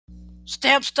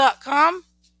Stamps.com,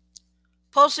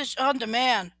 postage on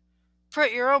demand.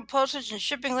 Print your own postage and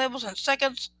shipping labels in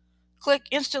seconds. Click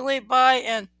instantly, buy,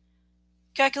 and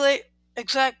calculate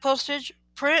exact postage.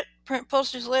 Print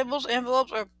postage labels,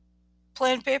 envelopes, or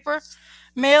plain paper.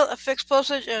 Mail affixed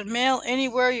postage and mail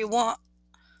anywhere you want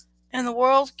in the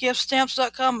world. Give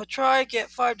Stamps.com a try. Get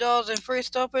 $5 in free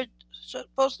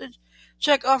postage.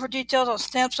 Check offer details on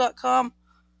Stamps.com.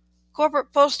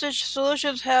 Corporate postage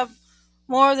solutions have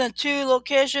more than 2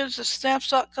 locations. The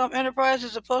Stamps.com Enterprise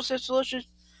is a postage solution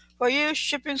for you.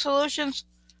 Shipping solutions.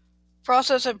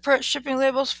 Process and print shipping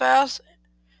labels fast.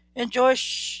 Enjoy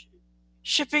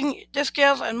shipping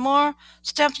discounts and more.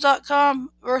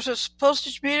 Stamps.com versus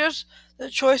postage meters. The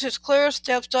choice is clear.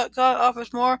 Stamps.com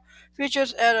offers more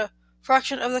features at a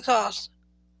fraction of the cost.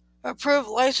 Approved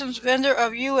licensed vendor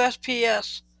of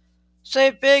USPS.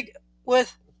 Save big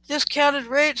with discounted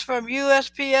rates from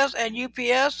USPS and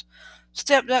UPS.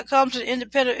 Stamp.com is an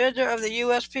independent vendor of the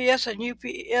USPS and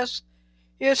UPS.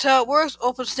 Here's how it works.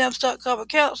 Open Stamps.com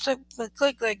account. Simply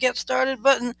click the Get Started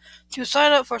button to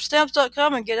sign up for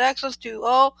Stamps.com and get access to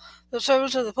all the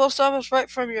services of the post office right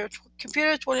from your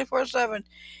computer 24/7.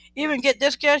 Even get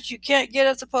discounts you can't get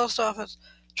at the post office.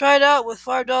 Try it out with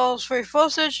 $5 free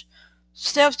postage.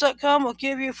 Stamps.com will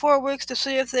give you 4 weeks to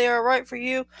see if they are right for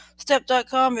you.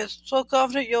 Stamps.com is so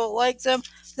confident you'll like them,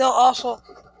 they'll also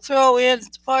throw in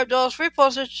 $5 free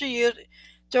postage to use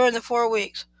during the 4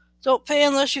 weeks. Don't pay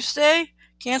unless you stay.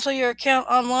 Cancel your account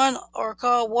online or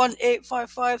call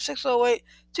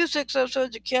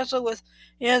 1-855-608-2677 to cancel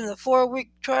within the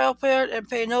 4-week trial period and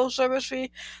pay no service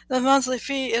fee. The monthly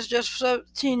fee is just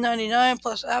 $17.99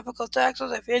 plus applicable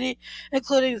taxes, if any,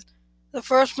 including the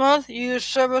first month. Your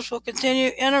service will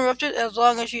continue uninterrupted as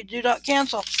long as you do not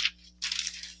cancel.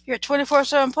 Your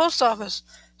 24/7 post office.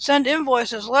 Send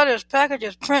invoices, letters,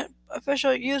 packages, print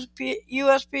official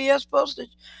USPS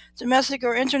postage, domestic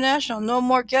or international. No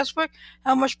more guesswork.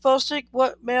 How much postage?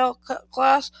 What mail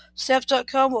class?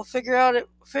 Stamps.com will figure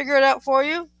it out for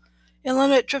you.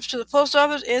 Eliminate trips to the post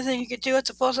office. Anything you can do at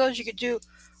the post office, you can do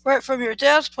right from your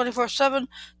desk, 24/7.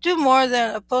 Do more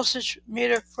than a postage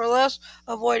meter for less.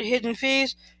 Avoid hidden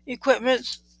fees,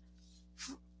 equipment,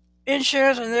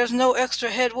 insurance, and there's no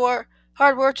extra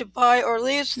hardware to buy or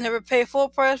lease. Never pay full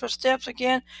price for stamps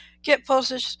again. Get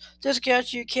postage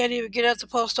discounts you can't even get at the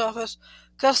post office.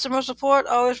 Customer support,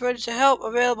 always ready to help,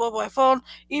 available by phone,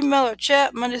 email, or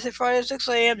chat, Monday through Friday, 6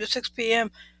 a.m. to 6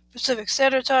 p.m. Pacific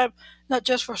Standard Time, not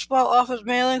just for small office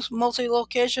mailings,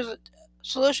 multi-location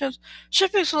solutions,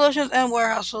 shipping solutions, and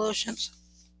warehouse solutions.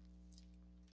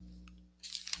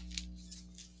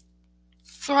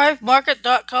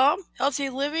 ThriveMarket.com,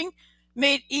 healthy living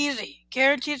made easy.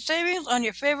 Guaranteed savings on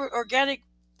your favorite organic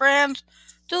brands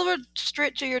delivered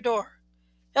straight to your door.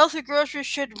 Healthy groceries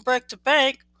shouldn't break the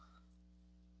bank.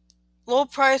 Low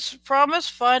price promise.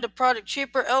 Find a product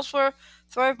cheaper elsewhere.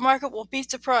 Thrive Market will beat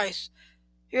the price.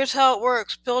 Here's how it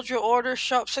works. Build your order.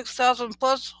 Shop 6,000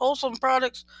 plus wholesome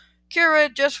products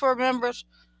curated just for members.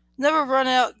 Never run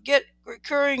out. Get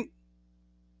recurring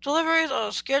deliveries on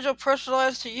a schedule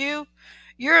personalized to you.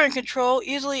 You're in control.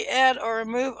 Easily add or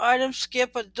remove items,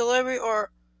 skip a delivery,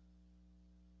 or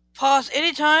pause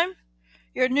anytime.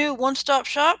 Your new one-stop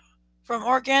shop, from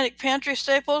organic pantry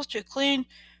staples to clean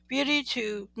beauty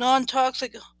to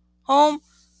non-toxic home.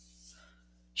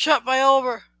 Shop by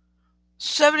over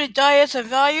 70 diets and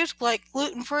values like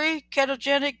gluten-free,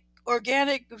 ketogenic,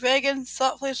 organic, vegan,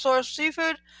 thoughtfully sourced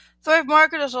seafood. Thrive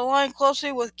Market is aligned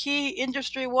closely with key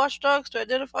industry watchdogs to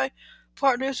identify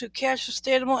partners who catch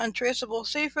sustainable and traceable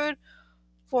seafood.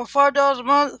 For $5 a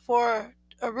month for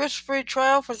a risk-free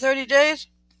trial for 30 days.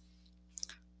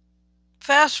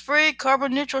 Fast, free,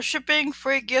 carbon-neutral shipping,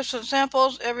 free gifts and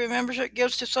samples. Every membership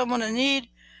gives to someone in need.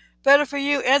 Better for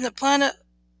you and the planet.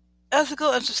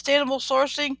 Ethical and sustainable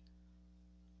sourcing.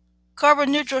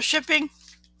 Carbon-neutral shipping.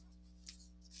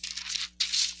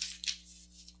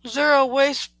 Zero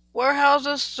waste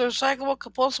warehouses. Recyclable,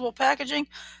 compostable packaging.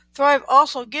 Thrive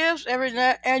also gives. Every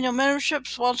annual membership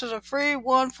sponsors a free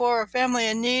one for a family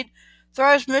in need.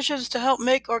 Thrive's mission is to help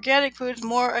make organic foods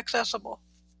more accessible.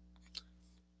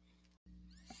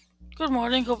 Good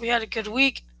morning. Hope you had a good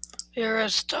week. Here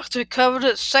is Doctrine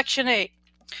Covenant, Section 8.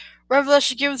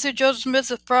 Revelation given through Joseph Smith,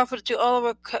 the prophet, to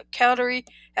Oliver Cowdery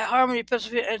at Harmony,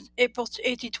 Pennsylvania, in April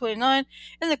 1829.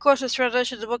 In the course of his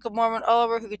translation of the Book of Mormon,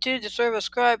 Oliver, who continued to serve as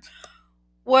scribe,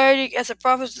 waiting at the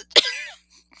prophet's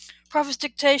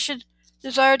dictation,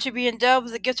 desired to be endowed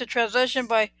with the gift of translation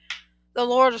by the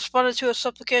Lord, responded to his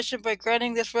supplication by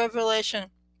granting this revelation.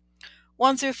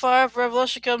 1 through 5,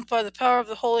 revelation comes by the power of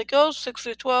the Holy Ghost. 6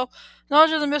 through 12,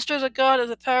 knowledge of the mysteries of God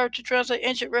and the power to translate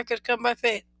ancient records come by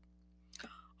faith.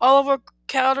 Oliver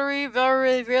Cowdery,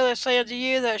 verily, verily, I say unto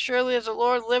you, that surely as the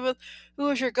Lord liveth, who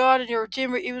is your God and your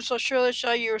Redeemer, even so surely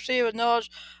shall you receive a knowledge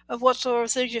of whatsoever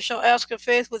things you shall ask in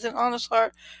faith with an honest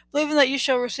heart, believing that you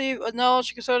shall receive a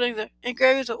knowledge concerning the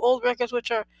engravings of old records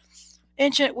which are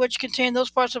ancient, which contain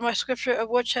those parts of my scripture of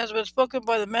which has been spoken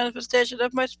by the manifestation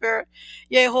of my spirit.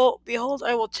 Yea, behold,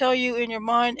 I will tell you in your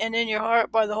mind and in your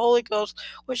heart by the Holy Ghost,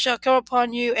 which shall come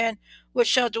upon you, and which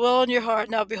shall dwell in your heart.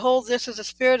 Now behold, this is the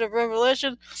spirit of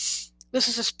revelation. This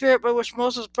is the spirit by which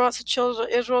Moses brought the children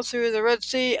of Israel through the Red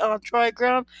Sea on dry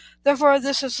ground. Therefore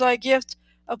this is thy gift.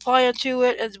 Apply unto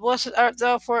it, and blessed art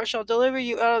thou, for it shall deliver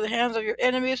you out of the hands of your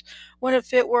enemies. When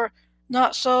if it were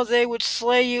not so, they would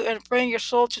slay you and bring your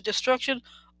soul to destruction.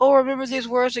 Oh, remember these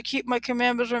words to keep my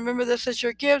commandments. Remember this as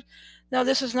your gift. Now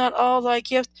this is not all thy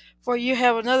gift, for you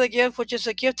have another gift, which is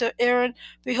the gift of Aaron.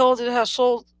 Behold, it has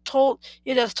told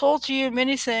to you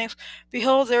many things.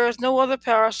 Behold, there is no other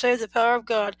power save the power of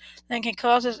God that can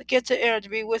cause this gift of Aaron to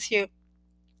be with you.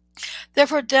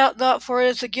 Therefore doubt not, for it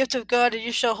is the gift of God, and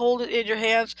you shall hold it in your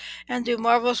hands, and do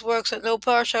marvelous works, that no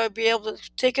power shall be able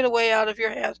to take it away out of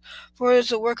your hands, for it is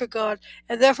the work of God.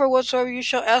 And therefore whatsoever you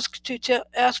shall ask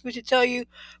me to tell you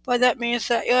by that means,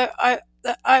 that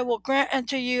I will grant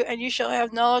unto you, and you shall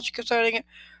have knowledge concerning it.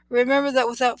 Remember that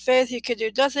without faith you can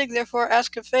do nothing, therefore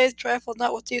ask in faith, trifle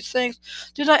not with these things.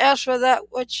 Do not ask for that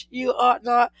which you ought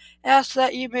not, ask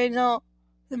that you may know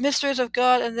the mysteries of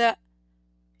God, and that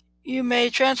you may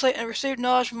translate and receive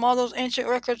knowledge from all those ancient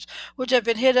records which have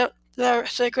been hid up that are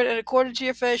sacred, and according to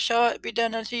your faith shall it be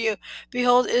done unto you.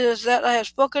 Behold, it is that I have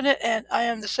spoken it, and I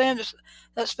am the same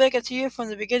that spake unto you from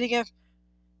the beginning of.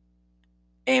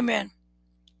 Amen.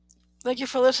 Thank you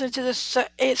for listening to this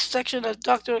 8th section of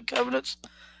Doctrine and Covenants.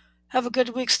 Have a good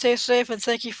week, stay safe, and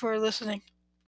thank you for listening.